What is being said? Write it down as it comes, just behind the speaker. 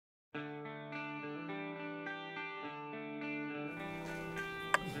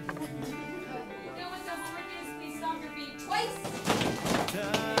know what the homework is? Please stomp your feet twice. Okay,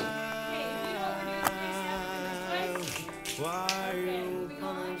 if you know what we're doing, please stomp your feet twice. Why Okay, you moving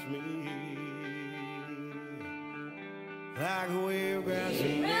on. punish me like a wave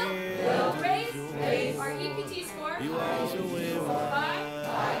crashing Will raise our EPT score. you wash away my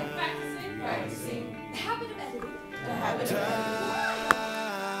By practicing the habit of editing. time.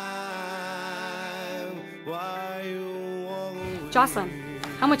 Why you walk away Jocelyn,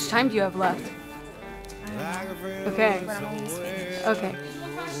 how much time do you have left? like a friend Okay. somewhere. Okay. Additional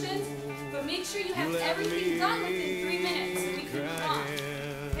questions, but make sure you have everything done within 3 minutes so we can move on.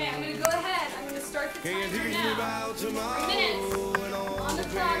 Okay, I'm going to go ahead. I'm going to start the timer now. 3 minutes. On the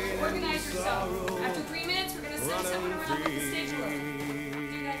clock, organize yourself. After 3 minutes, we're going to send someone around with the stage book.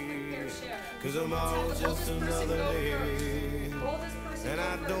 Do that quick fair share. Cause I'm Let's all have the just oldest person another go day, first. Oldest person and go I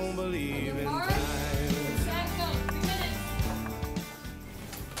first. don't believe in Mark, time. set, go. 3 minutes.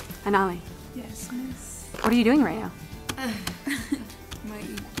 Anali, Yes, miss. what are you doing right now? My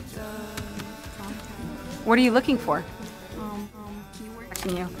compound. What are you looking for? Keyword.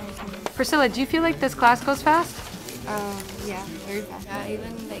 Asking you. Priscilla, do you feel like this class goes fast? Yeah, very fast.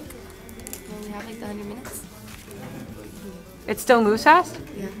 Even like when we have like the 100 minutes. It still moves fast?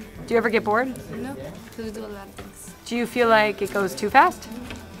 Yeah. Do you ever get bored? No, because we do a lot of things. Do you feel like it goes too fast?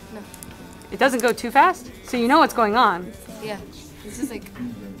 No. It doesn't go too fast? So you know what's going on. Yeah. It's just like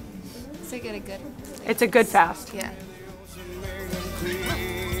it's like at a good. It's a good fast. Yeah.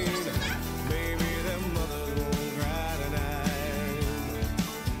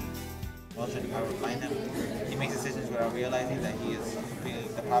 Emotion power behind him. He makes decisions without realizing that he is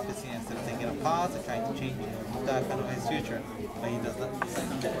fulfilling the prophecy instead of taking a pause and trying to change the outcome of his future. But he does not.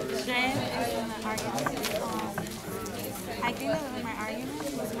 Then is in the argument. I think that in my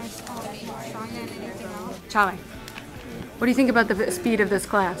argument was more strong than anything else. Charlie, what do you think about the speed of this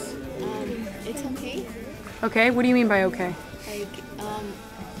class? It's okay. Okay, what do you mean by okay? Like,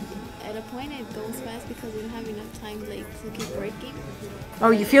 at a point it goes fast because we don't have enough time, like, to keep breaking.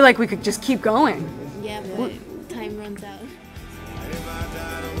 Oh, you feel like we could just keep going? Yeah, but time runs out.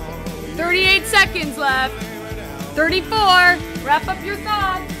 38 seconds left. 34. Wrap up your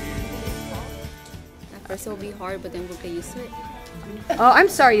thoughts. At first it'll be hard, but then we'll get used to it. Oh, I'm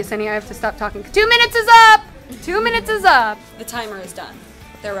sorry, Yesenia. I have to stop talking. 2 minutes is up. 2 minutes is up. The timer is done.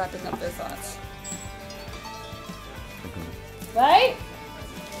 They're wrapping up their thoughts. Right?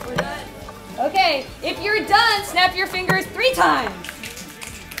 We're done. Okay, if you're done, snap your fingers 3 times.